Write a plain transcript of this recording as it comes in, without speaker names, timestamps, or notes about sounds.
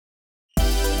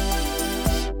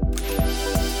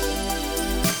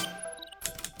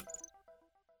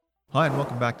Hi, and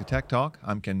welcome back to Tech Talk.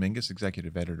 I'm Ken Mingis,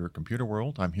 Executive Editor at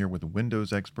Computerworld. I'm here with the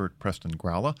Windows expert, Preston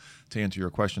Gralla, to answer your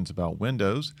questions about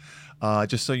Windows.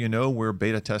 Just so you know, we're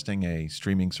beta testing a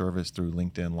streaming service through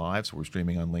LinkedIn Live, so we're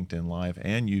streaming on LinkedIn Live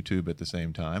and YouTube at the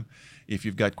same time. If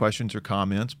you've got questions or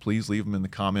comments, please leave them in the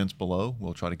comments below.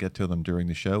 We'll try to get to them during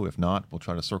the show. If not, we'll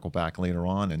try to circle back later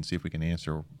on and see if we can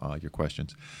answer your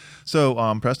questions. So,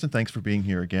 Preston, thanks for being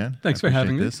here again. Thanks for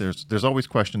having me. There's always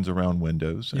questions around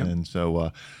Windows, Yep. and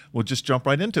so we'll just jump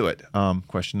right into it.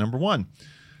 Question number one.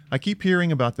 I keep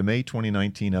hearing about the May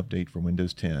 2019 update for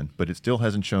Windows 10, but it still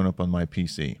hasn't shown up on my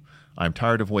PC. I'm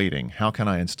tired of waiting. How can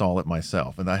I install it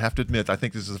myself? And I have to admit, I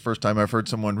think this is the first time I've heard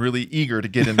someone really eager to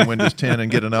get into Windows 10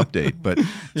 and get an update. But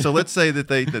so let's say that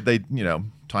they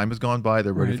time has gone by,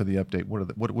 they're ready for the update. What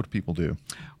do people do?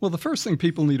 Well, the first thing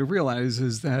people need to realize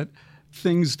is that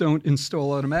things don't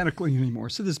install automatically anymore.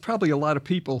 So there's probably a lot of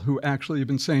people who actually have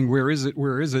been saying, "Where is it?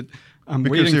 Where is it?" I'm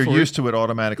because waiting they're for used to it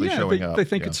automatically showing up. They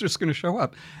think it's just going to show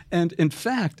up. And in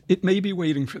fact, it may be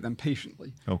waiting for them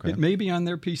patiently. Okay. It may be on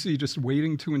their PC just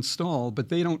waiting to install, but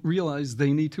they don't realize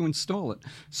they need to install it.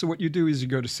 So what you do is you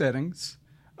go to Settings,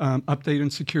 Update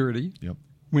and Security, Yep.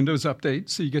 Windows Update.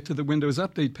 So you get to the Windows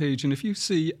Update page, and if you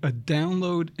see a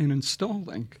download and install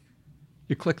link,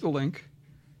 you click the link,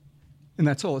 and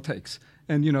that's all it takes.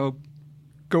 And,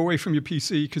 go away from your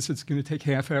PC because it's going to take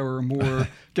half hour or more,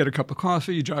 get a cup of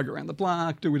coffee, jog around the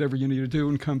block, do whatever you need to do,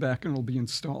 and come back and it'll be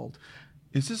installed.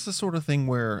 Is this the sort of thing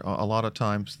where a lot of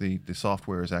times the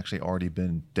software has actually already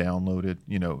been downloaded,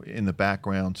 in the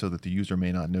background so that the user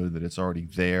may not know that it's already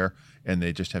there and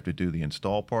they just have to do the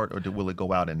install part, or will it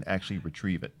go out and actually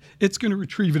retrieve it? It's going to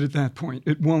retrieve it at that point.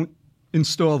 It won't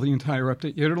install the entire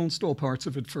update yet. It'll install parts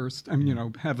of it first.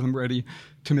 Have them ready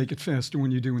to make it faster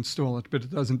when you do install it, but it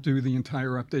doesn't do the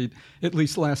entire update. At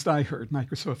least last I heard,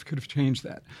 Microsoft could have changed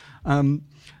that.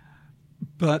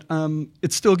 But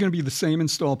it's still going to be the same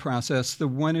install process. The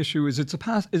one issue is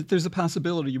there's a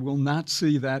possibility you will not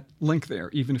see that link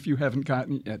there, even if you haven't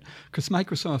gotten it yet, because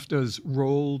Microsoft does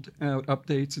rolled out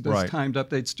updates. It does timed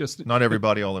updates. Just not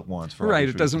everybody all at once. Right.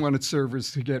 It doesn't want its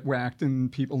servers to get whacked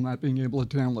and people not being able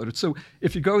to download it. So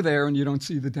if you go there and you don't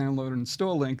see the download and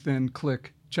install link, then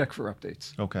click check for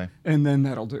updates. Okay. And then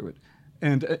that'll do it.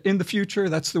 And in the future,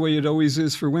 that's the way it always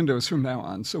is for Windows from now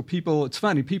on. So it's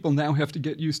funny, people now have to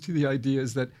get used to the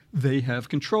ideas that they have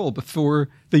control. Before,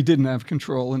 they didn't have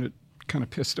control, and it kind of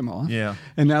pissed them off. Yeah.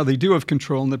 And now they do have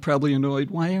control, and they're probably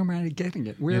annoyed. Why am I getting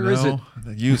it? Where is it?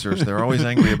 The users, they're always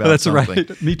angry about That's something.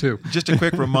 Right. Me too. Just a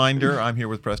quick reminder, I'm here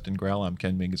with Preston Gralla. I'm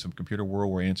Ken Mingis from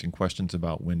Computerworld. We're answering questions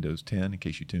about Windows 10, in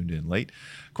case you tuned in late.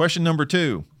 Question number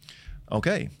 2.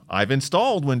 Okay, I've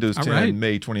installed Windows 10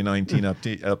 May 2019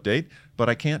 update, but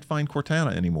I can't find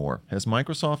Cortana anymore. Has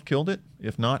Microsoft killed it?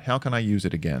 If not, how can I use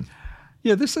it again?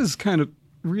 Yeah, this is kind of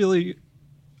really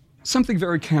something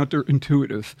very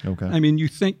counterintuitive. Okay. I mean, you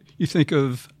think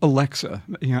of Alexa,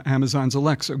 Amazon's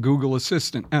Alexa, Google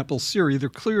Assistant, Apple Siri. There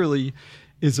clearly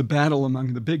is a battle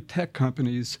among the big tech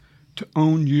companies to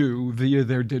own you via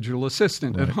their digital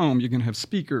assistant at home. You're going to have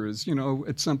speakers.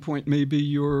 At some point, maybe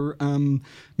your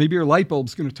light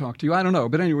bulb's going to talk to you. I don't know.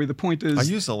 But anyway, the point is, I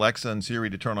use Alexa and Siri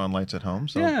to turn on lights at home,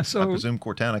 so I presume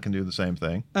Cortana can do the same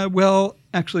thing. Well,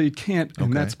 actually, it can't,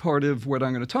 and that's part of what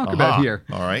I'm going to talk about here.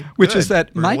 All right. Which is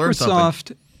that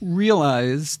Microsoft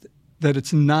realized that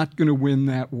it's not going to win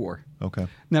that war. Okay.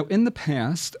 Now, in the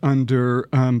past, under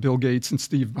Bill Gates and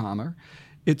Steve Ballmer,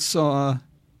 it saw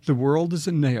the world as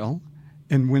a nail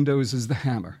and Windows as the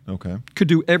hammer. Okay. Could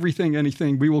do everything,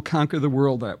 anything. We will conquer the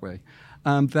world that way.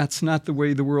 That's not the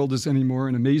way the world is anymore.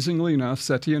 And amazingly enough,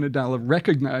 Satya Nadella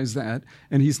recognized that,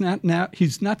 and he's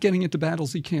not getting into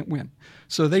battles he can't win.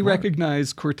 So they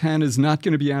recognize Cortana is not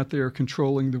going to be out there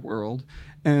controlling the world,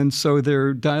 and so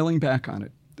they're dialing back on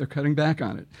it. They're cutting back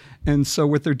on it. And so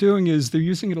what they're doing is they're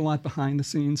using it a lot behind the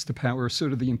scenes to power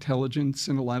sort of the intelligence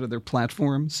in a lot of their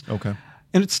platforms. Okay.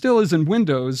 And it still is in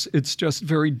Windows. It's just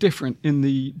very different.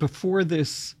 Before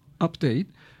this update,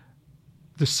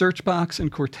 the search box and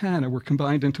Cortana were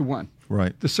combined into one.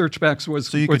 Right. The search box was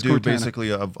So you could do Cortana.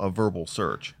 basically a verbal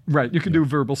search. Right. You could do a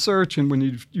verbal search, and when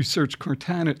you search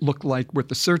Cortana, it looked like what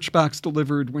the search box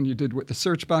delivered. When you did what the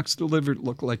search box delivered, it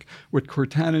looked like what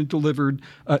Cortana delivered.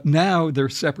 Now they're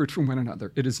separate from one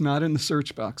another. It is not in the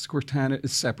search box. Cortana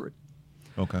is separate.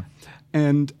 Okay.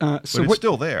 And but it's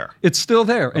still there. It's still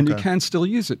there, and you can still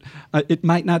use it. It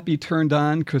might not be turned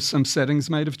on because some settings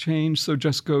might have changed, so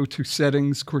just go to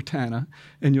Settings, Cortana,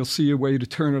 and you'll see a way to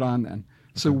turn it on then.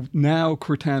 So now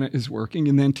Cortana is working,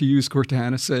 and then to use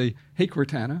Cortana, say, hey,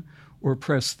 Cortana, or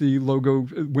press the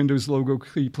Windows logo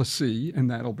key plus C, and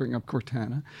that'll bring up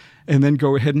Cortana, and then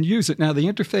go ahead and use it. Now, the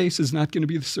interface is not going to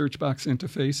be the search box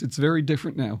interface. It's very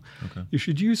different now. Okay. You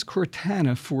should use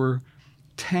Cortana for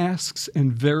tasks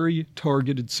and very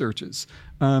targeted searches.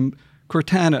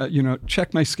 Cortana,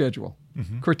 check my schedule.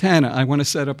 Mm-hmm. Cortana, I want to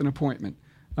set up an appointment.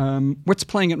 What's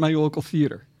playing at my local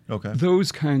theater? Okay.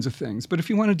 Those kinds of things. But if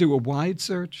you want to do a wide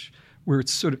search where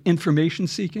it's sort of information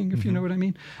seeking, if you know what I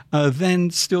mean, then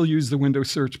still use the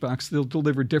Windows search box. They'll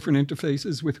deliver different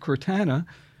interfaces. With Cortana,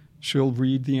 she'll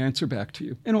read the answer back to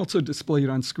you and also display it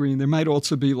on screen. There might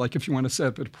also be, like if you want to set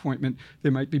up an appointment,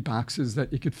 there might be boxes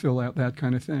that you could fill out, that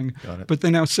kind of thing. Got it. But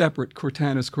they're now separate.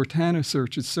 Cortana's Cortana,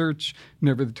 search is search,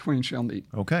 never the twain shall meet.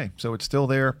 Okay, so it's still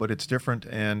there, but it's different,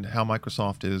 and how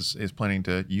Microsoft is planning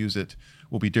to use it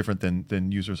will be different than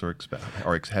users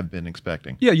have been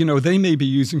expecting. Yeah, they may be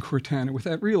using Cortana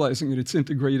without realizing it. It's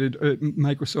integrated.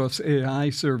 Microsoft's AI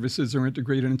services are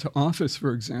integrated into Office,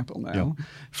 for example, now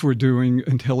for doing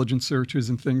intelligent searches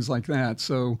and things like that.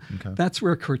 So that's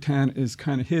where Cortana is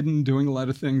kind of hidden, doing a lot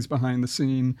of things behind the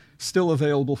scene, still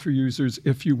available for users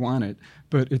if you want it,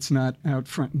 but it's not out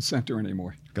front and center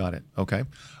anymore. Got it. Okay.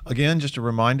 Again, just a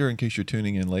reminder, in case you're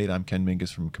tuning in late, I'm Ken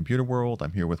Mingis from Computerworld.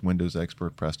 I'm here with Windows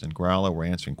expert Preston Gralla. We're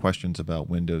answering questions about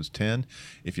Windows 10.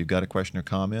 If you've got a question or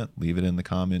comment, leave it in the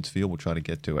comments field. We'll try to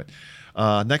get to it.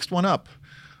 Next one up.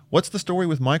 What's the story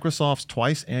with Microsoft's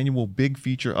twice annual big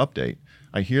feature update?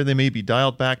 I hear they may be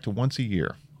dialed back to once a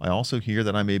year. I also hear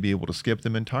that I may be able to skip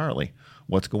them entirely.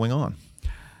 What's going on?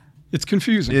 It's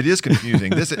confusing. It is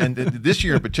confusing. This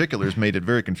year in particular has made it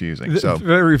very confusing. So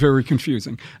very, very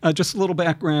confusing. Just a little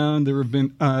background. There have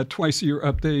been twice-a-year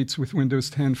updates with Windows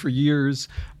 10 for years.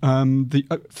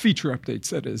 The feature updates,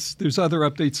 that is. There's other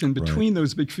updates in between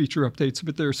those big feature updates,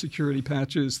 but there are security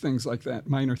patches, things like that,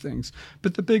 minor things.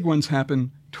 But the big ones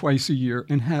happen twice a year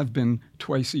and have been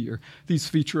twice a year. These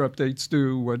feature updates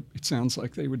do what it sounds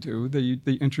like they would do.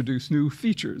 They introduce new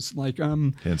features like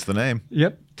hence the name.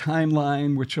 Yep,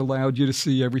 Timeline, which allowed you to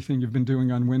see everything you've been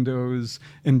doing on Windows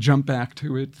and jump back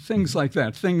to it. Things like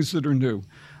that, things that are new.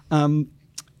 And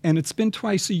it's been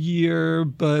twice a year,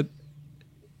 but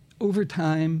over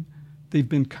time they've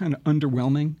been kind of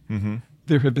underwhelming. Mm-hmm.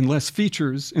 There have been less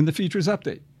features in the features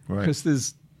update because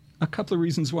there's a couple of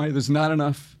reasons why there's not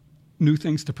enough new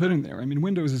things to put in there. I mean,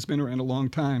 Windows has been around a long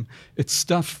time. It's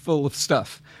stuffed full of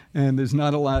stuff, and there's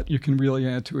not a lot you can really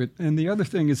add to it. And the other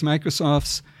thing is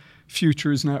Microsoft's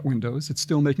future is not Windows. It's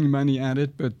still making money at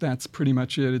it, but that's pretty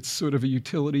much it. It's sort of a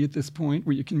utility at this point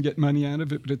where you can get money out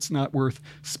of it, but it's not worth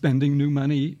spending new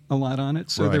money a lot on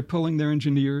it. So they're pulling their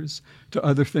engineers to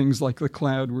other things like the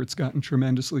cloud, where it's gotten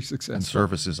tremendously successful. And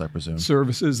services, I presume.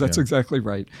 Services, that's exactly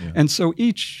right. Yeah. And so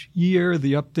each year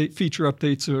the feature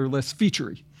updates are less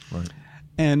featurey. Right.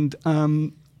 And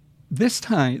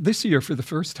this year, for the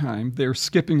first time, they're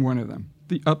skipping one of them.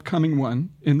 The upcoming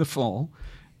one in the fall,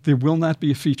 there will not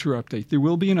be a feature update. There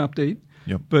will be an update,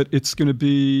 but it's going to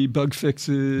be bug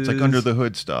fixes. It's like under the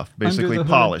hood stuff, basically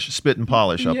polish, spit and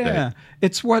polish update. Yeah,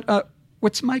 it's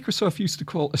what's Microsoft used to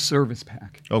call a service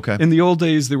pack. Okay. In the old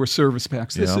days, there were service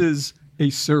packs. This is a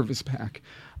service pack.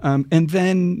 And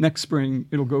then next spring,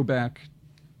 it'll go back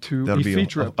to That'll be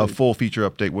feature update. A full feature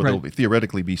update where there'll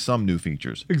theoretically be some new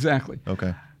features. Exactly.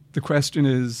 Okay. The question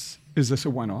is this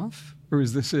a one-off, or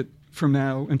is this it from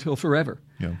now until forever?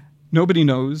 Yeah. Nobody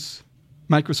knows.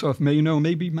 Microsoft may know.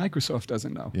 Maybe Microsoft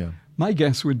doesn't know. Yeah. My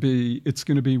guess would be it's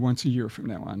going to be once a year from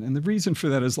now on. And the reason for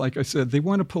that is, like I said, they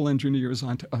want to pull engineers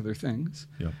onto other things.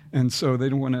 Yeah. And so they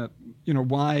don't want to,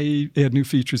 why add new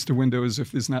features to Windows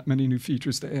if there's not many new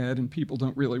features to add and people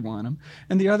don't really want them?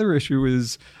 And the other issue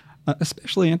is,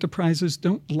 especially enterprises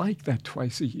don't like that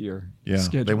twice a year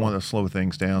schedule. They want to slow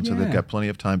things down so they've got plenty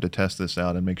of time to test this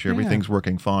out and make sure everything's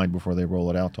working fine before they roll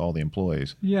it out to all the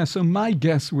employees. Yeah, so my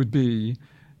guess would be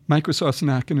Microsoft's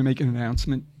not going to make an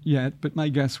announcement yet, but my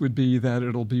guess would be that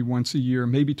it'll be once a year,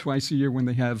 maybe twice a year when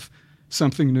they have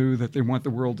something new that they want the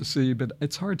world to see. But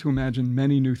it's hard to imagine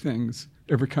many new things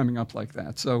ever coming up like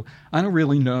that. So I don't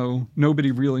really know.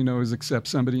 Nobody really knows except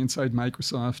somebody inside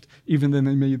Microsoft. Even then,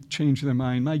 they may change their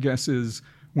mind. My guess is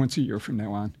once a year from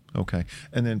now on. Okay.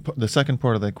 And then the second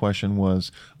part of that question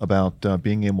was about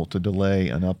being able to delay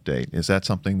an update. Is that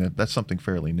something that's something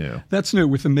fairly new? That's new.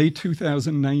 With the May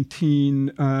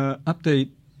 2019 update,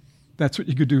 that's what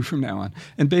you could do from now on.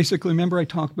 And basically, remember I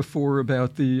talked before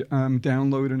about the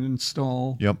download and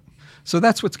install? Yep. So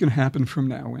that's what's going to happen from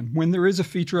now on. When there is a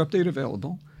feature update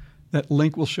available, that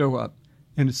link will show up,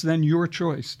 and it's then your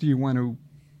choice. Do you want to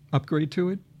upgrade to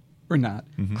it or not?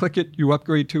 Mm-hmm. Click it, you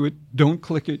upgrade to it. Don't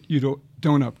click it, you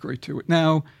don't upgrade to it.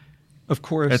 Now, of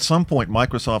course. At some point,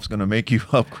 Microsoft's going to make you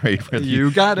upgrade.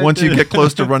 You got it. Once you get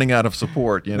close to running out of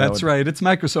support. That's right. It's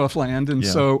Microsoft land. And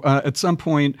so at some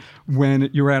point when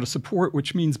you're out of support,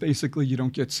 which means basically you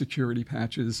don't get security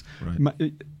patches,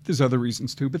 there's other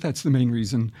reasons too, but that's the main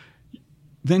reason,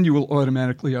 then you will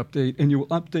automatically update, and you will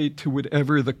update to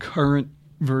whatever the current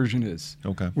version is.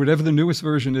 Okay. Whatever the newest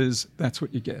version is, that's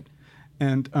what you get.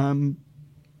 And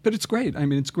but it's great. I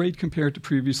mean, it's great compared to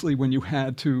previously when you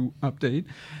had to update.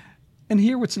 And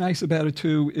here what's nice about it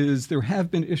too is there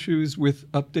have been issues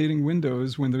with updating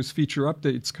Windows when those feature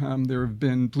updates come. There have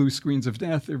been blue screens of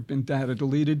death. There have been data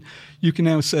deleted. You can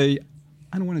now say,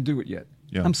 I don't want to do it yet.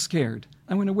 Yeah. I'm scared.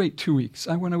 I want to wait 2 weeks.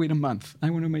 I want to wait a month. I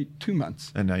want to wait 2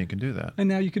 months. And now you can do that. And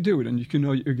now you can do it, and you can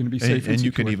know you're going to be safe and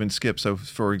you secure. can even skip. So,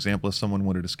 for example, if someone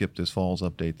wanted to skip this fall's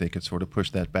update, they could sort of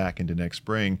push that back into next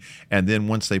spring. And then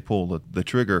once they pull the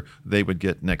trigger, they would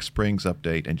get next spring's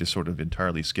update and just sort of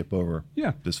entirely skip over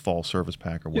this fall service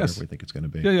pack or whatever we think it's going to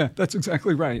be. Yeah, that's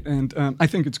exactly right. And I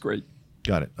think it's great.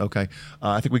 Got it. Okay.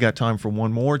 I think we got time for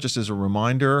one more. Just as a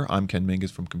reminder, I'm Ken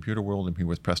Mingis from Computerworld. I'm here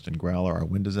with Preston Gralla, our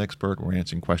Windows expert. We're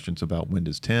answering questions about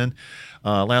Windows 10.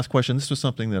 Last question. This was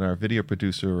something that our video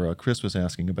producer, Chris, was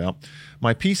asking about.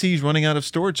 My PC is running out of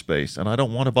storage space, and I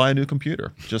don't want to buy a new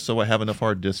computer, just so I have enough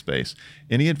hard disk space.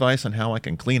 Any advice on how I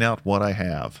can clean out what I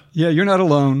have? Yeah, you're not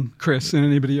alone, Chris, and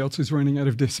anybody else who's running out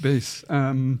of disk space.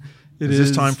 Is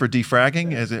this time for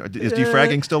defragging? Is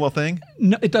defragging still a thing?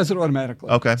 No, it does it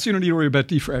automatically. Okay. So you don't need to worry about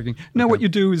defragging. Now what you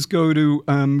do is go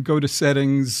to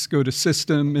Settings, go to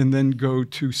System, and then go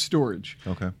to Storage.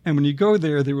 Okay. And when you go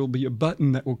there will be a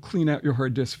button that will clean out your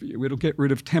hard disk for you. It'll get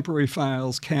rid of temporary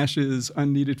files, caches,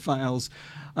 unneeded files.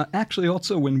 Actually,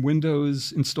 also when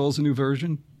Windows installs a new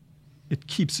version, it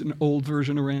keeps an old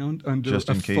version around under a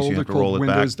folder called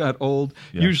Windows.old.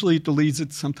 Yeah. Usually it deletes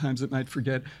it. Sometimes it might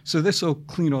forget. So this will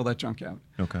clean all that junk out.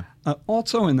 Okay.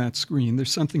 Also in that screen, there's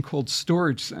something called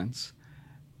Storage Sense.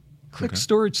 Click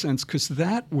Storage Sense because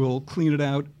that will clean it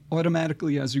out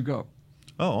automatically as you go.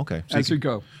 Oh, okay. So as you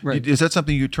go. Right. Is that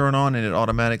something you turn on and it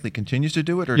automatically continues to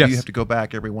do it, or do you have to go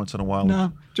back every once in a while?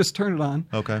 No, just turn it on.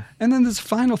 Okay. And then there's a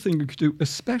final thing you could do,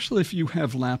 especially if you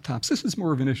have laptops. This is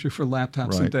more of an issue for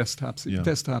laptops and desktops. Yeah.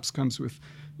 Desktops comes with,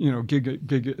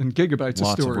 gigabytes Lots of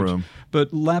storage. Of room. But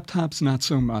laptops, not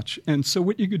so much. And so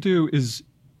what you could do is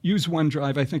use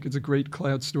OneDrive. I think it's a great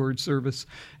cloud storage service.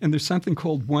 And there's something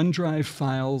called OneDrive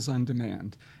Files on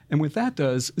Demand. And what that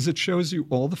does is it shows you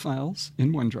all the files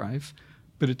in OneDrive,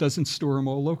 but it doesn't store them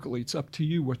all locally. It's up to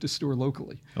you what to store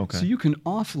locally. Okay. So you can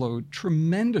offload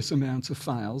tremendous amounts of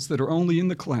files that are only in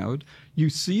the cloud.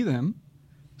 You see them,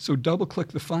 so double-click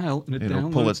the file, and it'll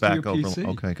downloads pull it back to your PC.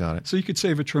 Okay, got it. So you could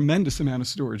save a tremendous amount of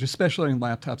storage, especially on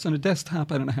laptops. On a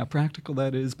desktop, I don't know how practical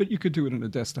that is, but you could do it on a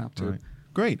desktop too. Right.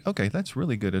 Great. Okay, that's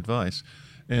really good advice.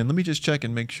 And let me just check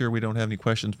and make sure we don't have any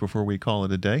questions before we call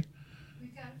it a day.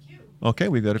 We've got a few. Okay,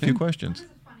 we've got a few questions. One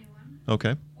is a funny one.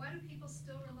 Okay. Why do people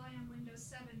still rely on Windows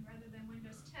 7 rather than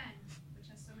Windows 10, which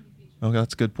has so many features? Okay,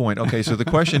 that's a good point. Okay, so the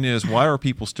question is, why are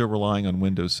people still relying on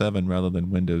Windows 7 rather than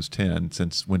Windows 10,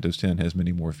 since Windows 10 has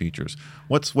many more features?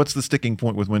 What's the sticking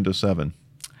point with Windows 7?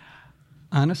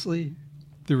 Honestly,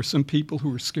 there were some people who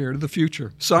were scared of the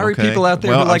future. Sorry, Okay. people out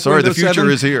there Well, who like I'm sorry, Windows the future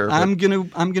 7. is here, but- I'm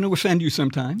gonna offend you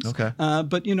sometimes. Okay.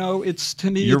 But it's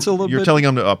to me, You're, it's a little you're bit. telling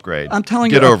them to upgrade. I'm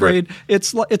telling Get you, over upgrade.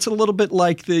 it. It's a little bit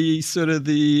like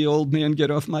the old man get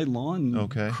off my lawn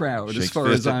crowd, Shakes as far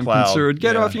fist as at I'm cloud. concerned.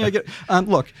 Get Yeah. off, get.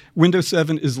 Look, Windows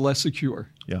 7 is less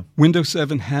secure. Yeah. Windows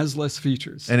 7 has less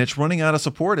features. And it's running out of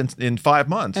support in 5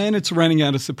 months. And it's running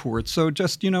out of support. So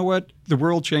just, you know what? The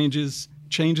world changes.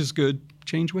 Change is good.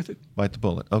 Change with it. Bite the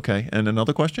bullet. Okay. And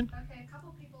another question? Okay, a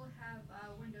couple people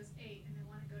have Windows 8 and they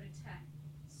want to go to 10.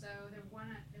 So they want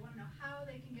to know how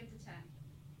they can get to 10.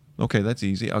 Okay, that's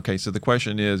easy. Okay, so the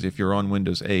question is, if you're on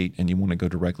Windows 8 and you want to go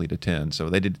directly to 10, so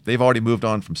they've already moved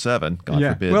on from 7, God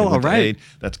forbid. Well, they went to all right. 8.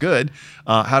 That's good.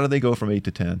 How do they go from 8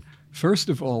 to 10? First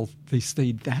of all, they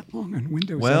stayed that long on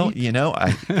Windows 8. Well,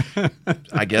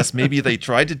 I guess maybe they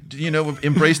tried to,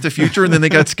 embrace the future and then they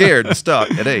got scared and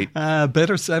stuck at 8.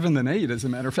 Better 7 than 8, as a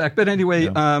matter of fact. But anyway,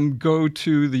 go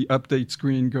to the update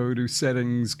screen, go to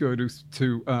Settings, go to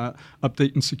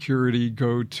Update and Security,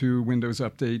 go to Windows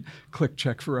Update, click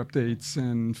Check for Updates,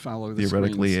 and follow the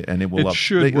Theoretically, screens. and it will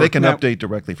They can update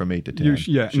directly from 8 to 10.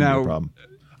 Shouldn't be a problem.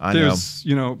 I know. There's,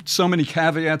 so many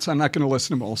caveats. I'm not going to list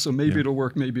them all. So maybe it'll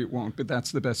work, maybe it won't. But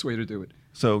that's the best way to do it.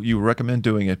 So you recommend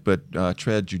doing it, but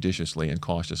tread judiciously and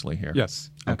cautiously here. Yes,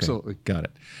 absolutely. Okay, got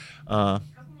it. Couple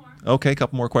more. Okay, a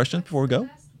couple more questions before we go.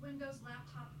 Best Windows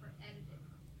laptop for editing.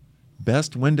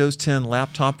 Best Windows 10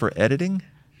 laptop for editing?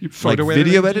 Photo like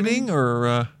video editing, editing or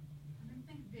I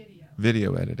think video.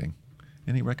 video editing?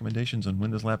 Any recommendations on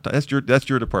Windows laptop? That's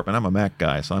your department. I'm a Mac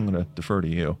guy, so I'm going to defer to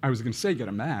you. I was going to say get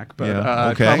a Mac, but Yeah,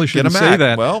 I okay. probably Get a shouldn't Mac. say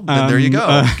that. Well, then there you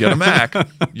go. Get a Mac.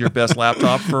 Your best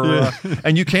laptop for,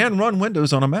 and you can run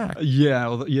Windows on a Mac.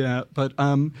 Yeah, but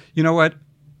you know what?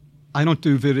 I don't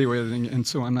do video editing, and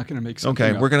so I'm not going to make something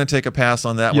Okay, up. we're going to take a pass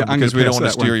on that Yeah, one I'm because gonna we don't pass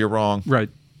want to that steer one. you wrong. Right.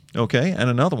 Okay, and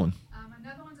another one.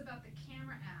 Another one's about the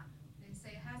camera app. They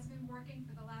say it has been working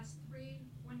for the last 3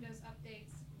 Windows updates.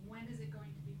 When is it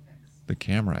going to be fixed? The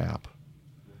camera app.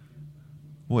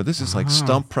 Boy, this is like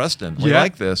Stump Preston. We Yeah.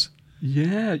 like this.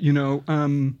 Yeah,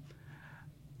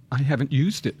 I haven't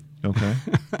used it. Okay.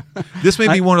 This may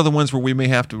be one of the ones where we may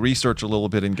have to research a little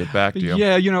bit and get back to you.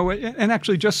 Yeah, and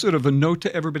actually just sort of a note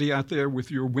to everybody out there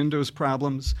with your Windows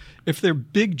problems. If they're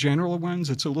big general ones,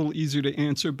 it's a little easier to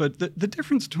answer. But the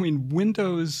difference between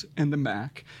Windows and the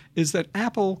Mac is that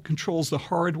Apple controls the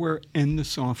hardware and the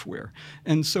software.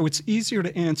 And so it's easier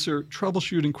to answer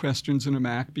troubleshooting questions in a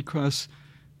Mac because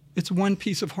it's one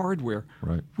piece of hardware.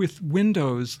 Right. With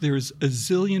Windows, there's a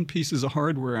zillion pieces of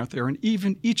hardware out there, and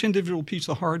even each individual piece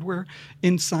of hardware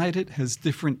inside it has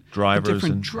different Drivers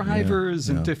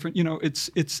and- different.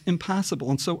 It's impossible.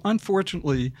 And so,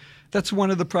 unfortunately, that's one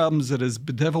of the problems that has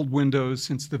bedeviled Windows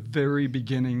since the very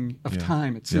beginning of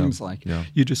time. It seems like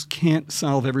you just can't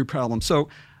solve every problem. So.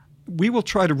 We will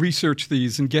try to research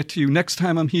these and get to you. Next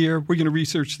time I'm here, we're going to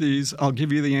research these. I'll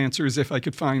give you the answers if I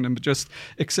could find them, but just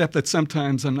accept that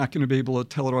sometimes I'm not going to be able to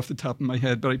tell it off the top of my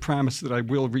head, but I promise that I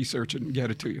will research it and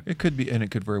get it to you. It could be, and it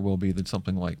could very well be that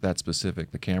something like that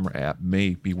specific, the camera app,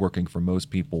 may be working for most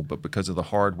people, but because of the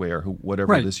hardware,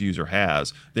 whatever Right. this user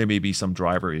has, there may be some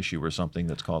driver issue or something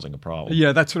that's causing a problem.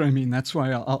 Yeah, that's what I mean. That's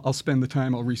why I'll spend the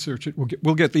time. I'll research it.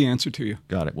 We'll get the answer to you.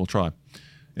 Got it. We'll try.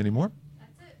 Any more?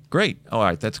 That's it. Great. All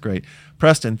right. That's great.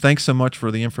 Preston, thanks so much for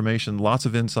the information. Lots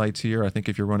of insights here. I think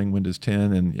if you're running Windows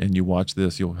 10 and you watch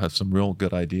this, you'll have some real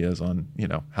good ideas on,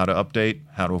 how to update,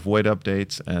 how to avoid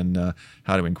updates, and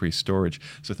how to increase storage.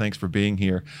 So thanks for being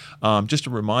here. Just a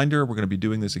reminder, we're going to be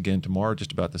doing this again tomorrow,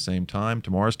 just about the same time.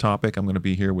 Tomorrow's topic, I'm going to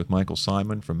be here with Michael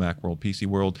Simon from Macworld PC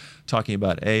World, talking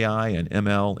about AI and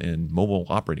ML in mobile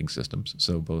operating systems,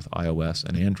 so both iOS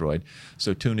and Android.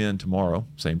 So tune in tomorrow,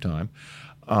 same time.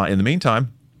 In the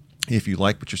meantime, if you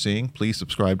like what you're seeing, please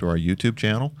subscribe to our YouTube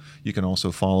channel. You can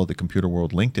also follow the Computer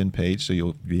World LinkedIn page, so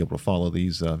you'll be able to follow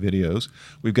these videos.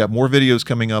 We've got more videos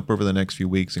coming up over the next few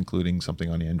weeks, including something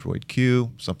on Android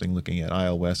Q, something looking at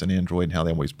iOS and Android and how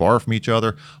they always borrow from each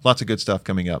other. Lots of good stuff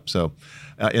coming up. So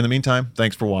in the meantime,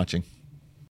 thanks for watching.